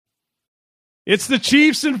It's the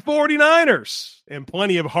Chiefs and 49ers and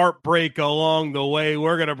plenty of heartbreak along the way.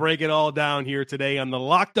 We're going to break it all down here today on the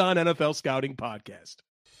Locked On NFL Scouting Podcast.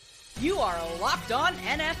 You are Locked On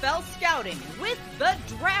NFL Scouting with the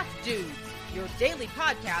Draft Dudes, your daily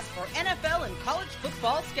podcast for NFL and college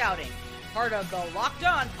football scouting. Part of the Locked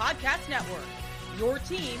On Podcast Network, your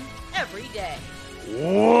team every day.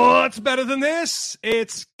 What's better than this?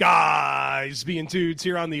 It's guys being dudes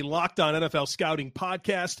here on the Locked On NFL Scouting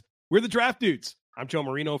Podcast. We're the Draft Dudes. I'm Joe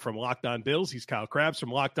Marino from Locked On Bills. He's Kyle Krabs from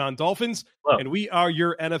Locked On Dolphins. Hello. And we are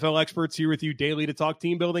your NFL experts here with you daily to talk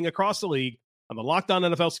team building across the league on the Locked On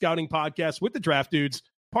NFL Scouting Podcast with the Draft Dudes,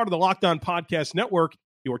 part of the Locked On Podcast Network,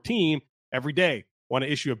 your team every day. Want to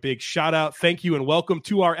issue a big shout out, thank you, and welcome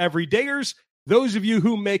to our everydayers. Those of you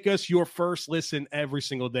who make us your first listen every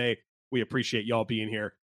single day, we appreciate y'all being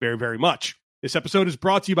here very, very much. This episode is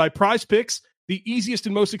brought to you by Prize Picks, the easiest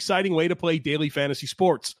and most exciting way to play daily fantasy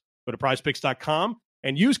sports. Go to prizepicks.com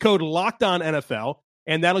and use code LOCKEDONNFL,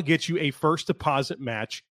 and that'll get you a first deposit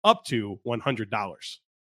match up to $100.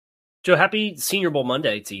 Joe, happy Senior Bowl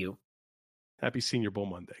Monday to you. Happy Senior Bowl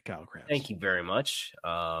Monday, Kyle Krabs. Thank you very much.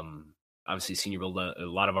 Obviously, Senior Bowl, a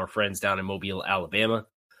lot of our friends down in Mobile, Alabama,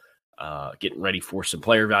 getting ready for some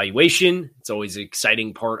player evaluation. It's always an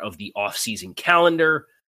exciting part of the off-season calendar,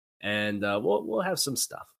 and we'll have some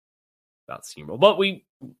stuff about Senior Bowl. But we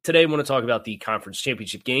today want to talk about the conference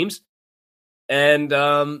championship games. And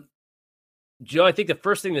Joe, I think the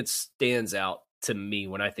first thing that stands out to me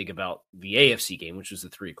when I think about the AFC game, which was the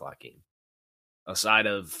 3:00 game, aside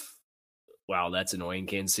of, wow, that's annoying,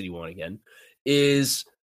 Kansas City won again, is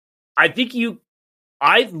I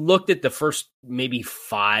looked at the first maybe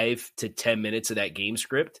 5 to 10 minutes of that game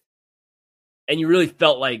script, and you really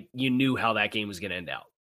felt like you knew how that game was going to end out.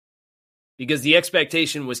 Because the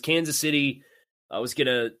expectation was Kansas City was going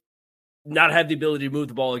to not have the ability to move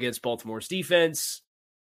the ball against Baltimore's defense.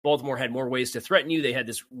 Baltimore had more ways to threaten you. They had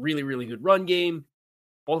this really, really good run game.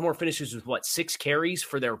 Baltimore finishes with, 6 carries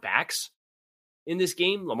for their backs in this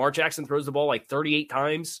game. Lamar Jackson throws the ball like 38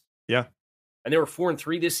 times. Yeah. And they were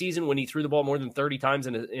 4-3 this season when he threw the ball more than 30 times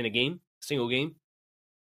in a game, single game.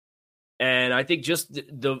 And I think just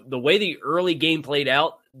the way the early game played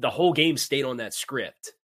out, the whole game stayed on that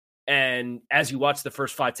script. And as you watch the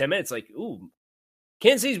first 5-10 minutes, like, ooh,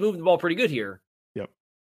 Kansas City's moving the ball pretty good here. Yep.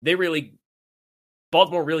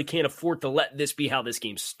 Baltimore really can't afford to let this be how this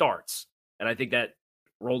game starts. And I think that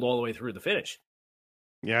rolled all the way through the finish.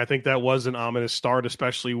 Yeah, I think that was an ominous start,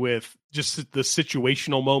 especially with just the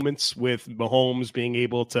situational moments with Mahomes being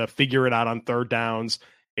able to figure it out on third downs,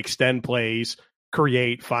 extend plays,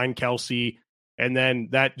 find Kelsey. And then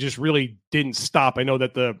that just really didn't stop. I know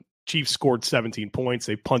that the Chiefs scored 17 points.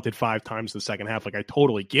 They punted 5 times the second half. Like, I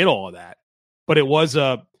totally get all of that, but it was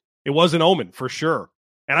an omen for sure.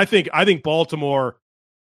 And I think Baltimore,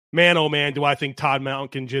 man, oh man, do I think Todd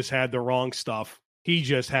Monken just had the wrong stuff. He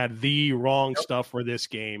just had the wrong stuff for this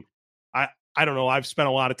game. I don't know. I've spent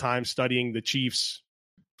a lot of time studying the Chiefs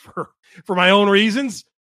for my own reasons.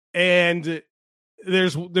 And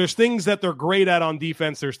there's things that they're great at on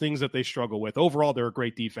defense. There's things that they struggle with. Overall, they're a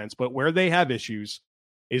great defense, but where they have issues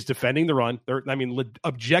is defending the run. They're,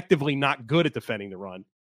 objectively not good at defending the run,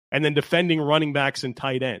 and then defending running backs and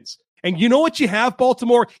tight ends. And you know what you have,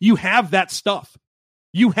 Baltimore? You have that stuff.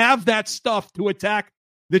 You have that stuff to attack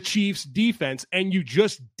the Chiefs defense, and you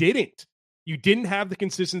just didn't. You didn't have the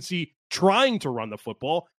consistency trying to run the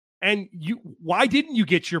football. And why didn't you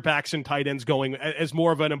get your backs and tight ends going as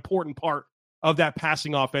more of an important part of that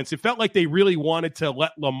passing offense? It felt like they really wanted to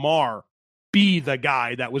let Lamar be the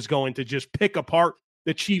guy that was going to just pick apart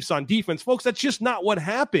the Chiefs on defense. Folks, that's just not what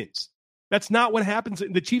happens. That's not what happens.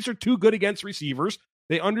 The Chiefs are too good against receivers.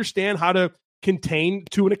 They understand how to contain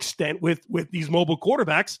to an extent with these mobile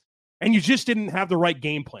quarterbacks, and you just didn't have the right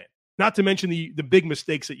game plan, not to mention the big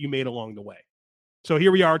mistakes that you made along the way. So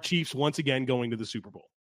here we are, Chiefs, once again going to the Super Bowl.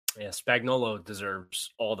 Yeah, Spagnuolo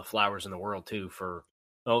deserves all the flowers in the world, too,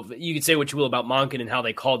 you could say what you will about Monken and how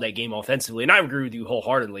they called that game offensively, and I agree with you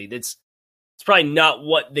wholeheartedly. It's probably not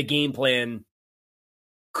what the game plan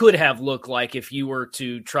could have looked like if you were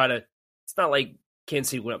to try to. It's not like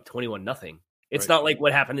Kansas City went up 21-0. It's not like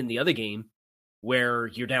what happened in the other game where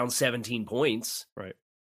you're down 17 points. Right.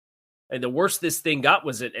 And the worst this thing got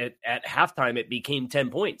was at halftime, it became 10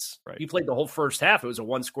 points. Right. You played the whole first half. It was a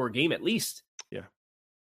 1-score game at least. Yeah.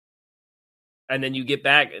 And then you get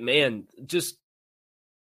back, man, just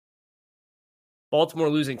Baltimore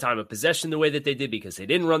losing time of possession the way that they did because they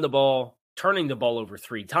didn't run the ball, turning the ball over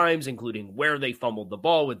 3 times, including where they fumbled the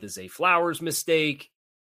ball with the Zay Flowers mistake,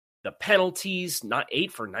 the penalties, not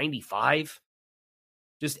 8 for 95.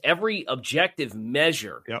 Just every objective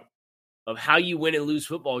measure of how you win and lose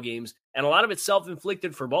football games. And a lot of it's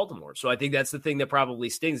self-inflicted for Baltimore. So I think that's the thing that probably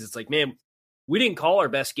stings. It's like, man, we didn't call our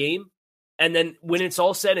best game. And then when it's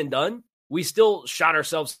all said and done, we still shot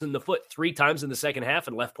ourselves in the foot 3 times in the second half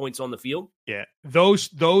and left points on the field. Yeah, those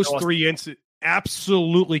 3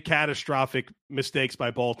 absolutely catastrophic mistakes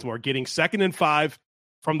by Baltimore. Getting 2nd and 5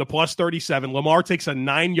 from the plus 37. Lamar takes a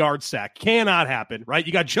 9-yard sack. Cannot happen, right?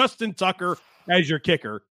 You got Justin Tucker as your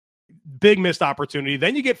kicker. Big missed opportunity.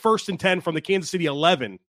 Then you get 1st and 10 from the Kansas City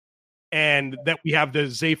 11, and that we have the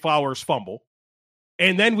Zay Flowers fumble.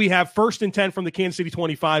 And then we have 1st and 10 from the Kansas City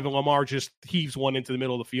 25, and Lamar just heaves one into the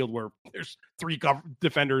middle of the field where there's 3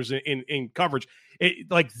 defenders in coverage.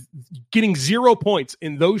 Like getting 0 points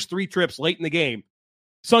in those 3 trips late in the game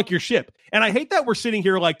sunk your ship. And I hate that we're sitting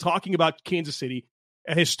here like talking about Kansas City,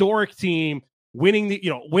 a historic team, winning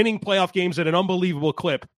playoff games at an unbelievable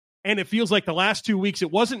clip. And it feels like the last 2 weeks, it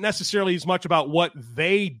wasn't necessarily as much about what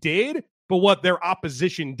they did, but what their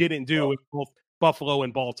opposition didn't do with both Buffalo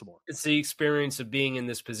and Baltimore. It's the experience of being in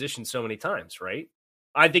this position so many times, right?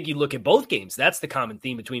 I think you look at both games. That's the common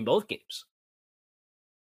theme between both games.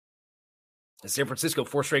 San Francisco,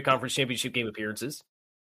 4 straight conference championship game appearances.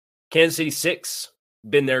 Kansas City, 6.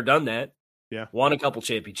 Been there, done that. Yeah. Won a couple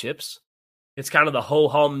championships. It's kind of the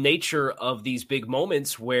ho-hum nature of these big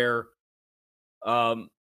moments where,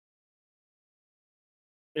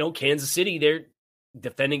 Kansas City, they're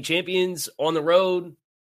defending champions on the road,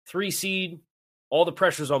 3 seed. All the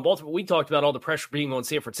pressure's on Baltimore. We talked about all the pressure being on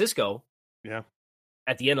San Francisco. Yeah.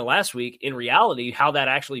 At the end of last week. In reality, how that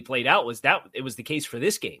actually played out was that it was the case for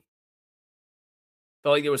this game.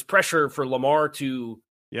 Felt like there was pressure for Lamar to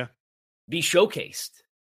be showcased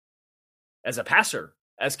as a passer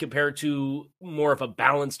as compared to more of a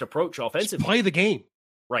balanced approach offensively. Just play the game.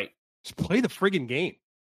 Right. Just play the friggin' game.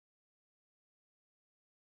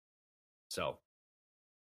 So,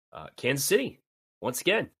 Kansas City, once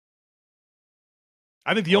again.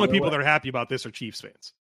 I think the only people that are happy about this are Chiefs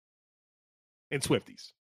fans and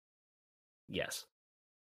Swifties. Yes.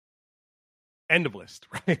 End of list,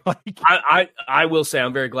 right? I will say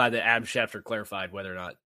I'm very glad that Adam Schefter clarified whether or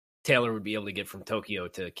not Taylor would be able to get from Tokyo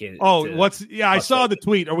to Kansas. I saw the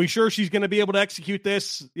tweet. Are we sure she's going to be able to execute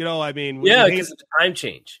this? Because it's a time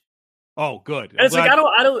change. Oh, good. And it's like I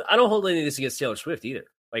don't hold any of this against Taylor Swift either.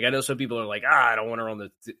 Like I know some people are like, I don't want her on the.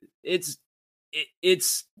 It's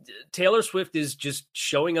Taylor Swift is just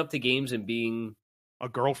showing up to games and being a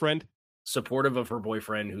girlfriend, supportive of her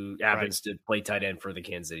boyfriend who happens to play tight end for the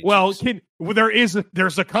Kansas City Chiefs.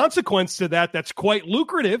 There's a consequence to that that's quite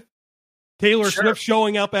lucrative. Taylor Swift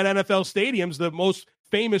showing up at NFL stadiums, the most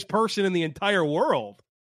famous person in the entire world,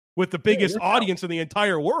 with the biggest audience in the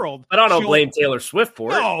entire world. But I don't blame Taylor Swift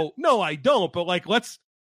for it. No, I don't. But the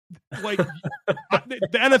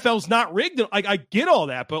NFL's not rigged. I get all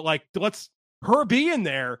that, but her being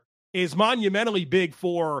there is monumentally big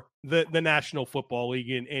for the National Football League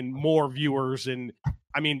and more viewers. And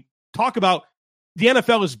talk about the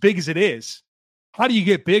NFL as big as it is. How do you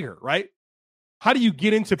get bigger, right? How do you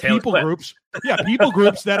get into people groups? Yeah, people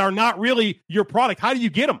groups that are not really your product. How do you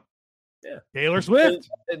get them? Yeah, Taylor Swift.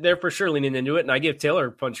 They're for sure leaning into it, and I give Taylor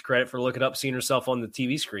a bunch of credit for looking up, seeing herself on the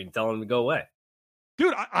TV screen, telling him to go away.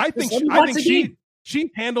 Dude, I think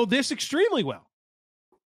she handled this extremely well.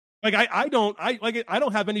 I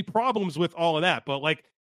don't have any problems with all of that, but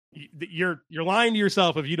you're lying to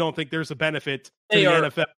yourself if you don't think there's a benefit to the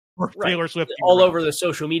NFL or Taylor Swift all over the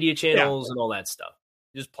social media channels and all that stuff,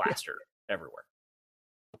 just plastered everywhere.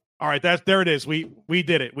 All right, there it is. We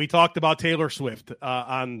did it. We talked about Taylor Swift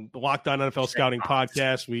on the Locked On NFL Scouting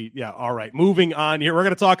podcast. All right. Moving on here, we're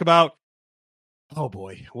going to talk about. Oh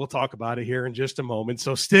boy, we'll talk about it here in just a moment.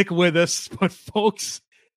 So stick with us, but folks,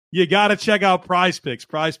 you got to check out Prize Picks.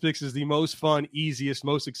 Prize Picks is the most fun, easiest,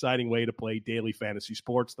 most exciting way to play daily fantasy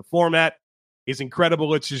sports. The format is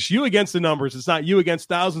incredible. It's just you against the numbers. It's not you against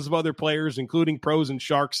thousands of other players, including pros and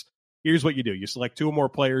sharks. Here's what you do. You select 2 or more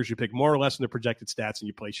players, you pick more or less than their projected stats, and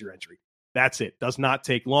you place your entry. That's it. Does not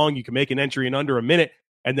take long. You can make an entry in under a minute.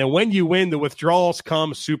 And then when you win, the withdrawals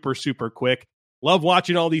come super, super quick. Love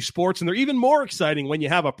watching all these sports, and they're even more exciting when you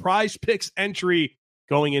have a Prize Picks entry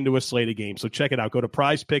going into a slate of games. So check it out. Go to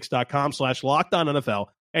prizepicks.com/LockedOnNFL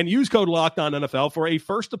and use code LockedOnNFL for a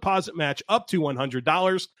first deposit match up to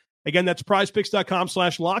 $100. Again, that's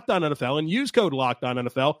prizepicks.com/LockedOnNFL and use code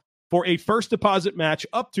LockedOnNFL for a first deposit match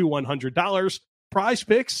up to $100. Prize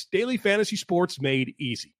Picks, daily fantasy sports made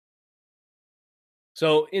easy.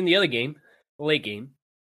 So in the other game, the late game,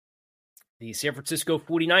 the San Francisco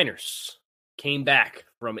 49ers came back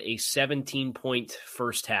from a 17-point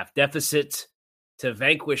first half deficit to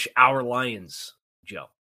vanquish our Lions,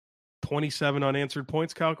 Joe. 27 unanswered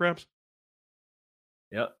points, Kyle Krabs?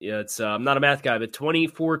 Yeah. It's I'm not a math guy, but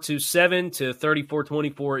 24-7 to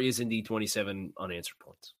 34-24 is indeed 27 unanswered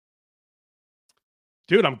points.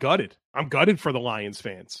 Dude, I'm gutted. I'm gutted for the Lions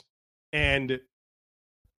fans. And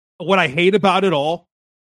what I hate about it all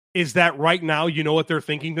is that right now, you know what they're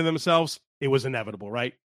thinking to themselves? It was inevitable,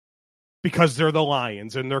 right? Because they're the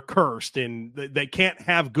Lions and they're cursed and they can't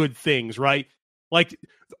have good things, right? Like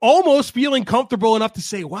almost feeling comfortable enough to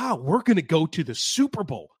say, wow, we're going to go to the Super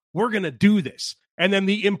Bowl. We're going to do this. And then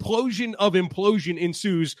the implosion of implosion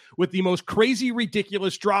ensues with the most crazy,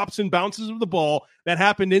 ridiculous drops and bounces of the ball that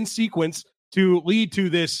happened in sequence to lead to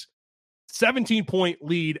this 17-point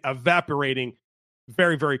lead evaporating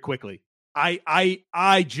very, very quickly.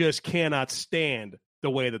 I just cannot stand the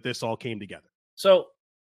way that this all came together. So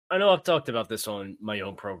I know I've talked about this on my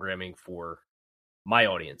own programming for my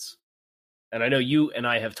audience. And I know you and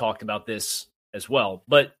I have talked about this as well.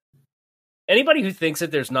 But anybody who thinks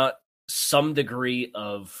that there's not some degree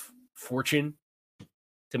of fortune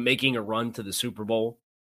to making a run to the Super Bowl,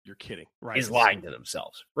 you're kidding, right? Is lying to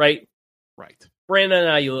themselves, right? Right. Brandon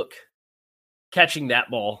Ayuk catching that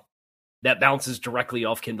ball that bounces directly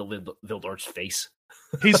off Kendall Vildor's face.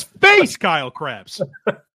 His face, Kyle Krabs.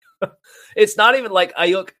 It's not even like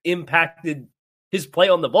Ayuk impacted his play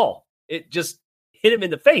on the ball. It just hit him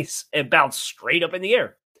in the face and bounced straight up in the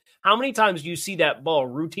air. How many times do you see that ball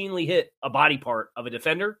routinely hit a body part of a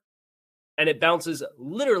defender and it bounces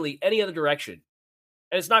literally any other direction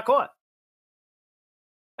and it's not caught?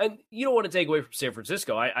 And you don't want to take away from San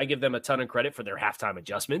Francisco. I give them a ton of credit for their halftime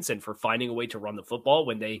adjustments and for finding a way to run the football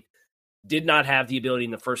when they did not have the ability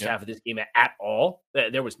in the first half of this game at all.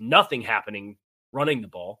 There was nothing happening running the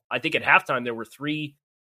ball. I think at halftime there were 3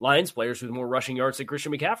 Lions players with more rushing yards than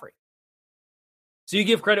Christian McCaffrey. So you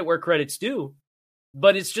give credit where credit's due,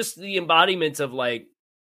 but it's just the embodiment of like,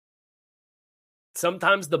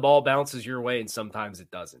 sometimes the ball bounces your way and sometimes it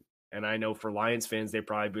doesn't. And I know for Lions fans, they'd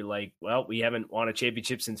probably be like, well, we haven't won a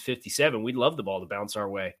championship since 57. We'd love the ball to bounce our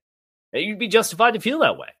way. And you'd be justified to feel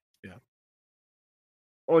that way. Yeah.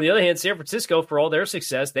 On the other hand, San Francisco, for all their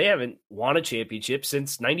success, they haven't won a championship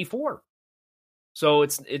since 94. So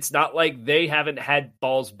it's not like they haven't had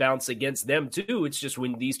balls bounce against them too. It's just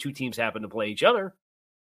when these two teams happen to play each other,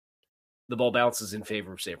 the ball bounces in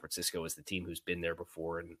favor of San Francisco as the team who's been there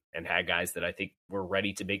before and had guys that I think were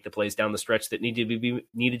ready to make the plays down the stretch that needed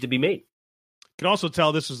to be made. Can also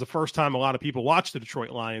tell this is the first time a lot of people watched the Detroit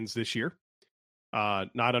Lions this year,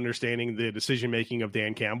 not understanding the decision-making of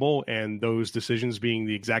Dan Campbell and those decisions being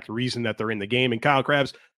the exact reason that they're in the game. And Kyle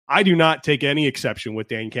Krabs, I do not take any exception with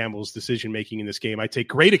Dan Campbell's decision-making in this game. I take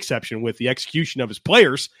great exception with the execution of his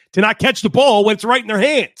players to not catch the ball when it's right in their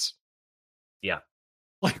hands. Yeah.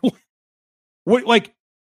 Like,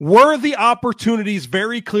 were the opportunities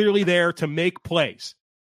very clearly there to make plays?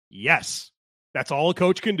 Yes. That's all a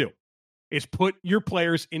coach can do, is put your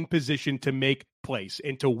players in position to make plays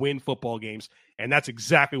and to win football games. And that's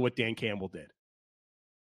exactly what Dan Campbell did.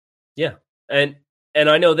 Yeah. And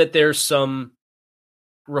I know that there's some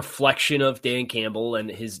reflection of Dan Campbell and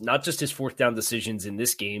his, not just his fourth down decisions in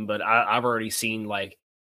this game, but I've already seen like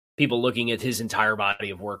people looking at his entire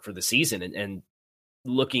body of work for the season and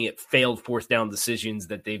looking at failed fourth down decisions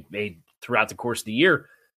that they've made throughout the course of the year.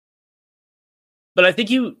 But I think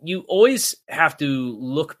you always have to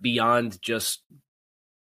look beyond just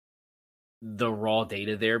the raw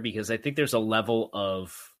data there, because I think there's a level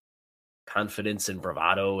of confidence and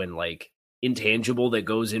bravado and like intangible that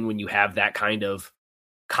goes in when you have that kind of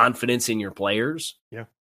confidence in your players. Yeah.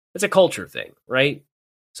 It's a culture thing, right?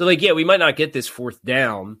 So like, yeah, we might not get this fourth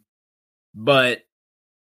down, but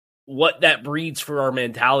what that breeds for our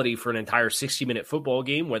mentality for an entire 60-minute football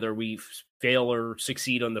game, whether we fail or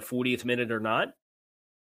succeed on the 40th minute or not,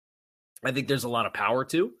 I think there's a lot of power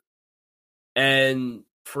to. And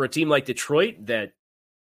for a team like Detroit that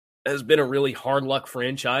has been a really hard luck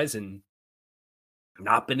franchise and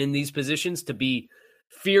not been in these positions, to be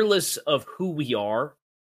fearless of who we are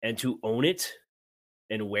and to own it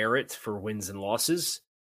and wear it for wins and losses,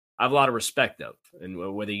 I have a lot of respect of.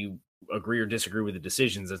 And whether you agree or disagree with the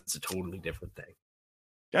decisions, that's a totally different thing.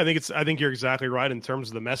 I think you're exactly right in terms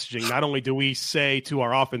of the messaging. Not only do we say to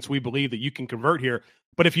our offense, we believe that you can convert here,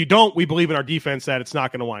 but if you don't, we believe in our defense that it's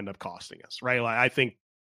not going to wind up costing us, right? Like,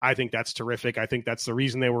 I think that's terrific. I think that's the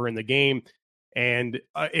reason they were in the game. And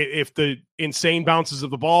if the insane bounces of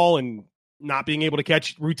the ball and not being able to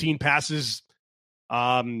catch routine passes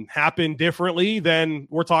happen differently, then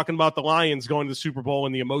we're talking about the Lions going to the Super Bowl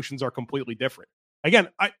and the emotions are completely different. I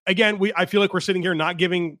feel like we're sitting here not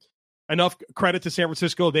giving enough credit to San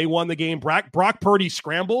Francisco. They won the game. Brock Purdy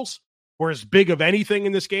scrambles were as big of anything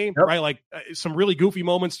in this game, Yep. right? Like some really goofy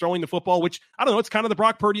moments throwing the football, which I don't know, it's kind of the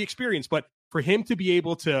Brock Purdy experience, but for him to be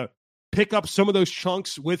able to pick up some of those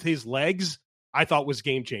chunks with his legs, I thought was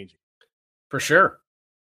game changing. For sure.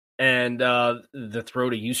 And the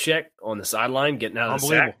throw to Juszczyk on the sideline, getting out of the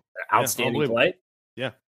sack, outstanding play.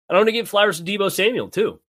 Yeah. I want to give flowers to Deebo Samuel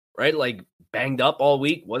too, right? Like banged up all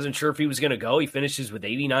week, wasn't sure if he was going to go. He finishes with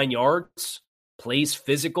 89 yards, plays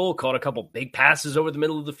physical, caught a couple big passes over the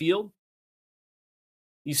middle of the field.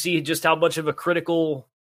 You see just how much of a critical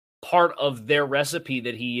part of their recipe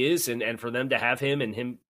that he is, and for them to have him and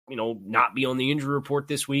him, not be on the injury report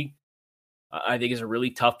this week, I think is a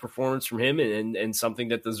really tough performance from him and something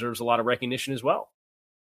that deserves a lot of recognition as well.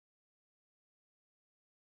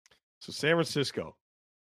 So San Francisco.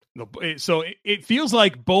 So it feels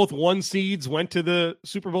like both 1 seeds went to the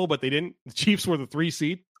Super Bowl, but they didn't. The Chiefs were the 3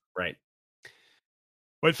 seed. Right.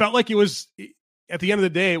 But it felt like it was, at the end of the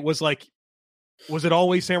day, it was like, was it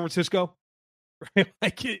always San Francisco? Right?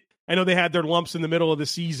 I know they had their lumps in the middle of the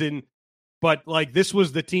season, but like this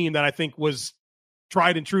was the team that I think was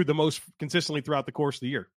tried and true the most consistently throughout the course of the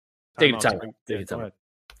year. Take your time.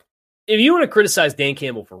 If you want to criticize Dan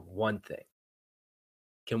Campbell for one thing,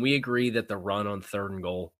 can we agree that the run on 3rd and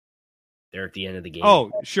goal there at the end of the game?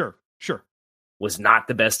 Oh, sure. Was not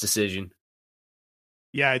the best decision.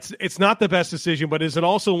 Yeah, it's not the best decision, but is it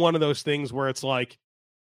also one of those things where it's like,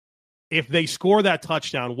 if they score that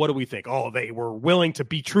touchdown, what do we think? Oh, they were willing to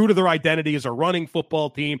be true to their identity as a running football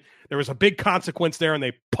team. There was a big consequence there, and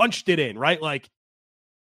they punched it in, right? Like,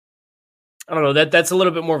 I don't know. That's a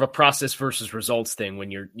little bit more of a process versus results thing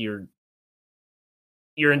when your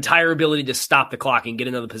entire ability to stop the clock and get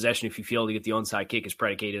another possession if you fail to get the onside kick is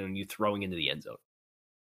predicated on you throwing into the end zone.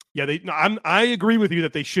 Yeah, I agree with you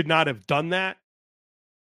that they should not have done that,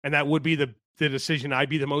 and that would be the decision I'd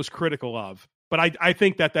be the most critical of. But I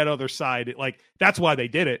think that other side, like, that's why they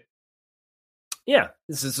did it. Yeah,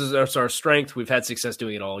 this is our strength. We've had success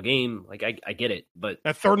doing it all game. Like, I get it. But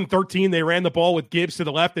at 3rd and 13, they ran the ball with Gibbs to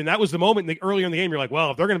the left, and that was the moment earlier in the game you're like,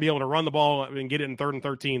 well, if they're going to be able to run the ball and get it in 3rd and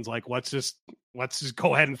 13s, like, let's just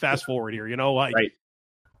go ahead and fast forward here, like. Right.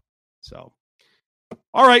 So,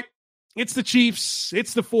 all right. It's the Chiefs.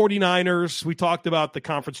 It's the 49ers. We talked about the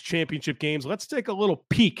conference championship games. Let's take a little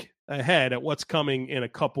peek ahead at what's coming in a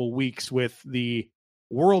couple weeks with the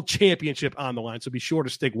World Championship on the line. So be sure to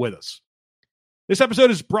stick with us. This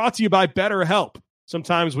episode is brought to you by BetterHelp.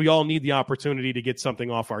 Sometimes we all need the opportunity to get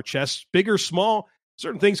something off our chests. Big or small,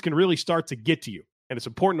 certain things can really start to get to you. And it's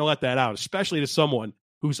important to let that out, especially to someone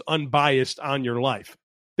who's unbiased on your life.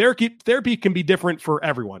 Therapy can be different for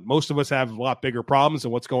everyone. Most of us have a lot bigger problems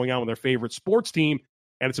than what's going on with their favorite sports team,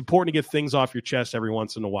 and it's important to get things off your chest every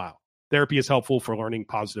once in a while. Therapy is helpful for learning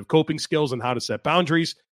positive coping skills and how to set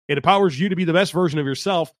boundaries. It empowers you to be the best version of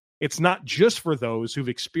yourself. It's not just for those who've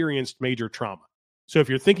experienced major trauma. So if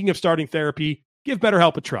you're thinking of starting therapy, give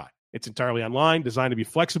BetterHelp a try. It's entirely online, designed to be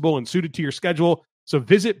flexible and suited to your schedule. So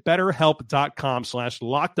visit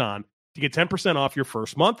BetterHelp.com/lockedon to get 10% off your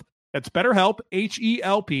first month. That's BetterHelp,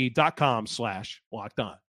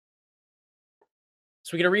 HELP.com/lockedon. So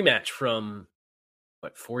we get a rematch from,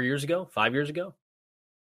 4 years ago? 5 years ago?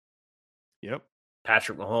 Yep.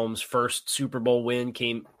 Patrick Mahomes' first Super Bowl win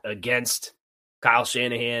came against Kyle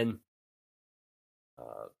Shanahan.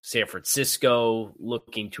 San Francisco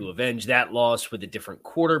looking to avenge that loss with a different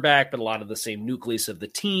quarterback, but a lot of the same nucleus of the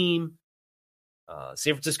team.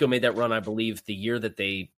 San Francisco made that run, I believe, the year that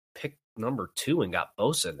they picked number 2 and got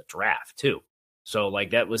Bosa in the draft, too. So, like,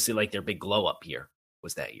 that was like their big glow-up year,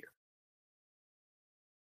 was that year.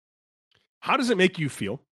 How does it make you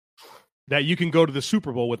feel that you can go to the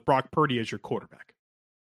Super Bowl with Brock Purdy as your quarterback?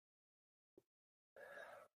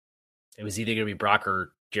 It was either going to be Brock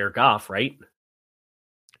or Jared Goff, right?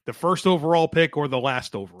 The first overall pick or the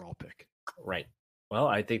last overall pick. Right. Well,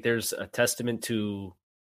 I think there's a testament to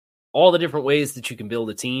all the different ways that you can build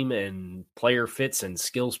a team and player fits and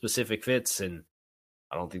skill-specific fits, and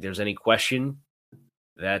I don't think there's any question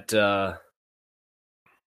that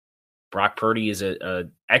Brock Purdy is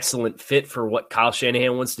an excellent fit for what Kyle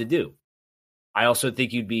Shanahan wants to do. I also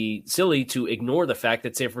think you'd be silly to ignore the fact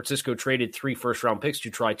that San Francisco traded 3 first-round picks to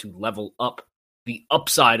try to level up the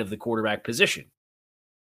upside of the quarterback position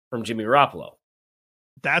from Jimmy Garoppolo.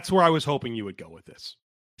 That's where I was hoping you would go with this.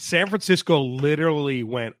 San Francisco literally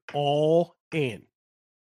went all in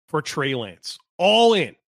for Trey Lance. All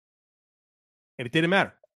in. And it didn't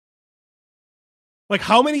matter. Like,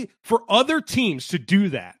 how many, for other teams to do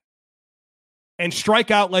that and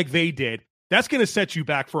strike out like they did, that's going to set you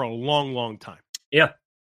back for a long, long time. Yeah,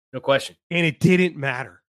 no question. And it didn't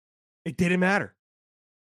matter. It didn't matter.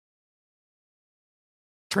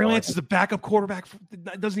 Trey Lance is a backup quarterback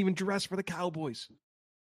that doesn't even dress for the Cowboys.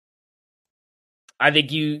 I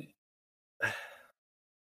think you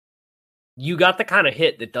got the kind of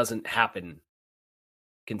hit that doesn't happen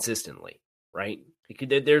consistently, right?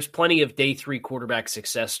 There's plenty of day 3 quarterback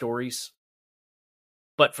success stories.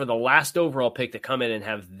 But for the last overall pick to come in and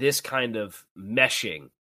have this kind of meshing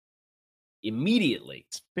immediately.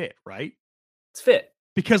 It's fit, right? It's fit.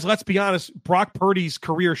 Because let's be honest, Brock Purdy's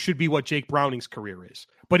career should be what Jake Browning's career is.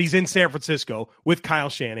 But he's in San Francisco with Kyle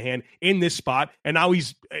Shanahan in this spot. And now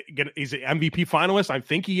he's an MVP finalist. I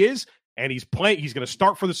think he is. And he's going to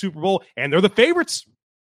start for the Super Bowl. And they're the favorites.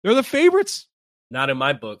 They're the favorites. Not in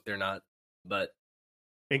my book, they're not. But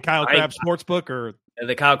in Kyle Crabb's Sportsbook or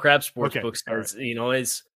the Kyle Crabb Sportsbook says,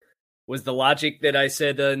 right. Was the logic that I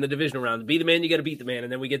said in the divisional round, be the man, you got to beat the man.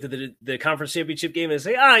 And then we get to the conference championship game and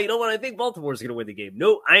say, you know what? I think Baltimore's going to win the game.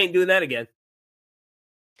 No, I ain't doing that again.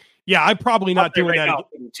 Yeah, I'm probably not doing that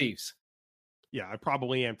again. Chiefs. Yeah, I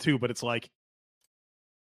probably am too, but it's like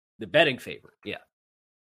the betting favorite. Yeah.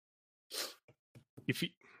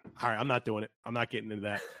 All right, I'm not doing it. I'm not getting into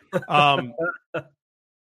that.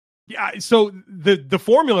 Yeah, so the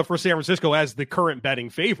formula for San Francisco as the current betting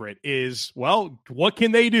favorite is, well, what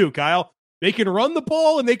can they do, Kyle? They can run the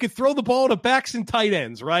ball and they can throw the ball to backs and tight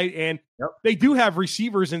ends, right? And They do have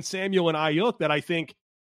receivers in Samuel and Ayuk that I think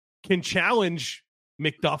can challenge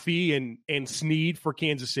McDuffie and Snead for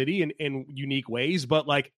Kansas City in unique ways. But,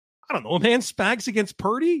 like, I don't know, man, Spags against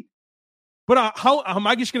Purdy? But how am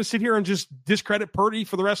I just going to sit here and just discredit Purdy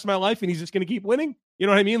for the rest of my life and he's just going to keep winning? You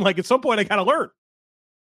know what I mean? Like, at some point, I got to learn.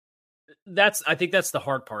 I think that's the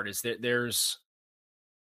hard part is that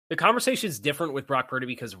the conversation is different with Brock Purdy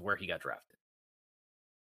because of where he got drafted.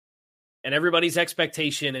 And everybody's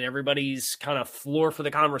expectation and everybody's kind of floor for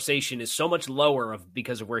the conversation is so much lower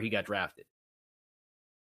because of where he got drafted.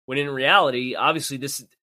 When in reality, obviously,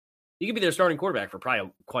 he could be their starting quarterback for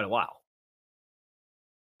probably quite a while.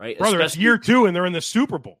 Right? Brother, it's year 2 and they're in the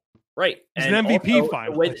Super Bowl. Right. He's an MVP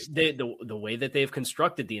finalist. The way that they've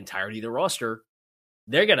constructed the entirety of the roster,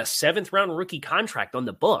 they got a 7th-round rookie contract on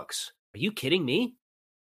the books. Are you kidding me?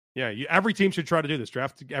 Yeah, every team should try to do this.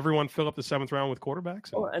 Draft everyone, fill up the 7th round with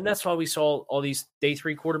quarterbacks. And that's why we saw all these day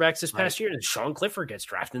 3 quarterbacks this past year. And Sean Clifford gets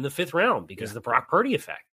drafted in the 5th round because of the Brock Purdy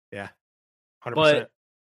effect. Yeah, 100%.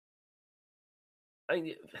 But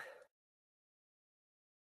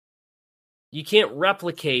you can't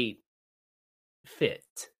replicate fit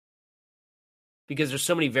because there's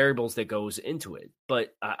so many variables that goes into it.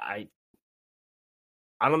 But I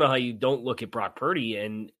don't know how you don't look at Brock Purdy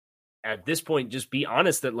and at this point just be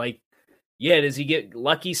honest that, like, yeah, does he get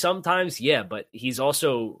lucky sometimes? Yeah, but he's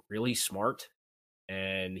also really smart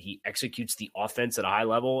and he executes the offense at a high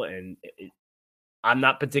level. And I'm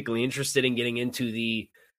not particularly interested in getting into the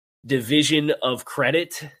division of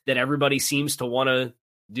credit that everybody seems to want to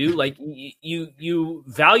do. Like, you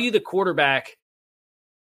value the quarterback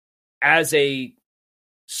as a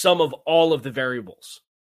sum of all of the variables,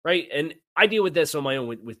 right? And I deal with this on my own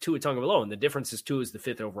with Tua Tagovailoa, and the difference is Tua is the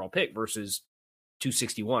 5th overall pick versus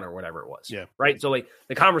 261 or whatever it was. Yeah. Right. So, like,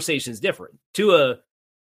 the conversation is different. Tua,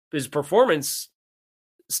 his performance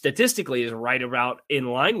statistically is right about in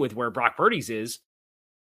line with where Brock Purdy's is.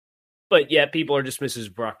 But yet people are dismissing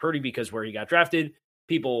Brock Purdy because where he got drafted.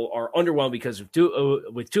 People are underwhelmed because of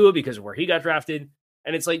Tua because of where he got drafted.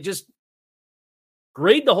 And it's like, just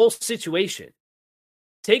grade the whole situation.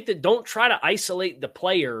 Don't try to isolate the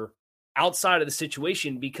player outside of the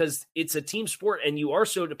situation because it's a team sport and you are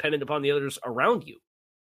so dependent upon the others around you.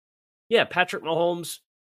 Yeah, Patrick Mahomes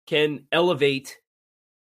can elevate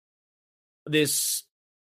this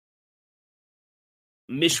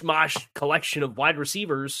mishmash collection of wide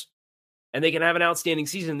receivers and they can have an outstanding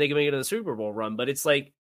season. They can make it to the Super Bowl run, but it's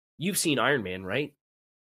like, you've seen Iron Man, right?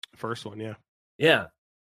 First one, yeah. Yeah.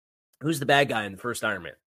 Who's the bad guy in the first Iron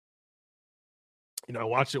Man? You know, I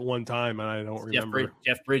watched it one time and I don't remember.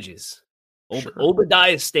 Jeff Bridges. Sure.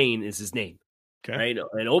 Obadiah Stane is his name. Okay. Right?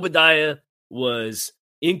 And Obadiah was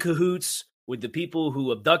in cahoots with the people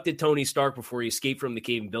who abducted Tony Stark before he escaped from the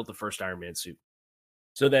cave and built the first Iron Man suit.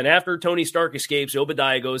 So then after Tony Stark escapes,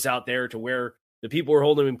 Obadiah goes out there to where the people are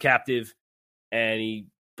holding him captive, and he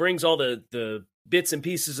brings all the bits and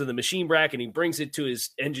pieces of the machine bracket, and he brings it to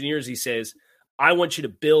his engineers. He says, I want you to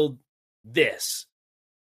build this.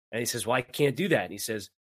 And he says, well, I can't do that. And he says,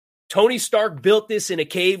 Tony Stark built this in a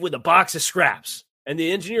cave with a box of scraps. And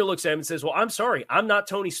the engineer looks at him and says, well, I'm sorry, I'm not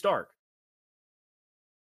Tony Stark.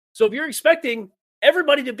 So if you're expecting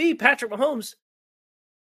everybody to be Patrick Mahomes,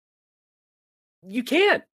 you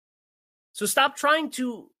can't. So stop trying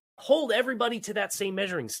to hold everybody to that same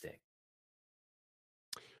measuring stick.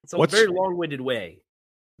 It's a very long-winded way.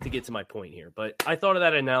 to get to my point here, but I thought of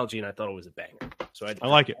that analogy and I thought it was a banger. So I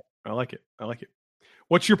like it. I like it. I like it.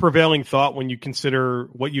 What's your prevailing thought when you consider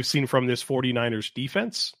what you've seen from this 49ers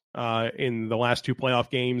defense in the last 2 playoff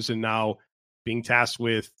games, and now being tasked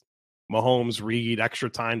with Mahomes, Reed, extra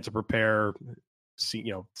time to prepare,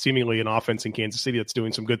 seemingly an offense in Kansas City that's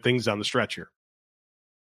doing some good things down the stretch here?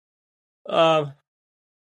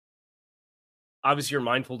 Obviously, you're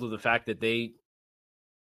mindful of the fact that they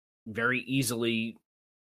very easily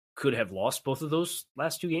could have lost both of those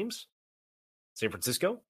last 2 games. San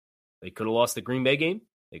Francisco, they could have lost the Green Bay game.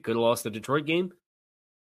 They could have lost the Detroit game.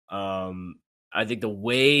 I think the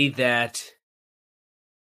way that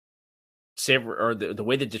the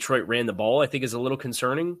way that Detroit ran the ball, I think, is a little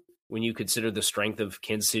concerning when you consider the strength of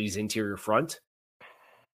Kansas City's interior front.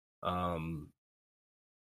 I'm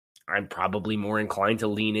probably more inclined to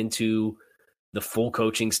lean into the full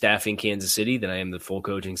coaching staff in Kansas City than I am the full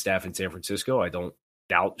coaching staff in San Francisco. I don't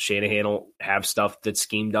doubt Shanahan will have stuff that's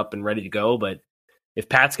schemed up and ready to go, but if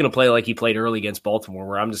Pat's going to play like he played early against Baltimore,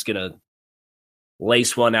 where I'm just going to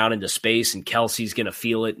lace one out into space and Kelsey's going to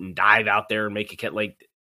feel it and dive out there and make it like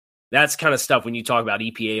that's kind of stuff when you talk about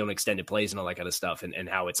EPA on extended plays and all that kind of stuff and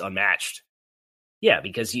how it's unmatched. Yeah,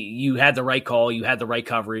 because you had the right call, you had the right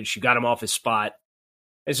coverage, you got him off his spot.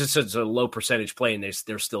 It's just such a low percentage play and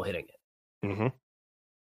they're still hitting it. Mm-hmm.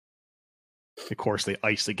 Of course, they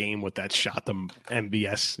ice the game with that shot to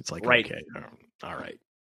MVS. It's like, right. Okay, all right.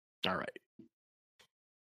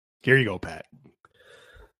 Here you go, Pat.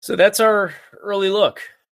 So that's our early look.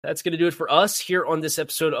 That's going to do it for us here on this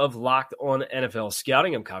episode of Locked On NFL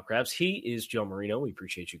Scouting. I'm Kyle Krabs. He is Joe Marino. We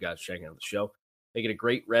appreciate you guys checking out the show. Make it a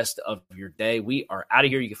great rest of your day. We are out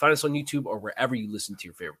of here. You can find us on YouTube or wherever you listen to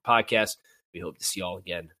your favorite podcast. We hope to see you all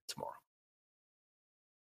again tomorrow.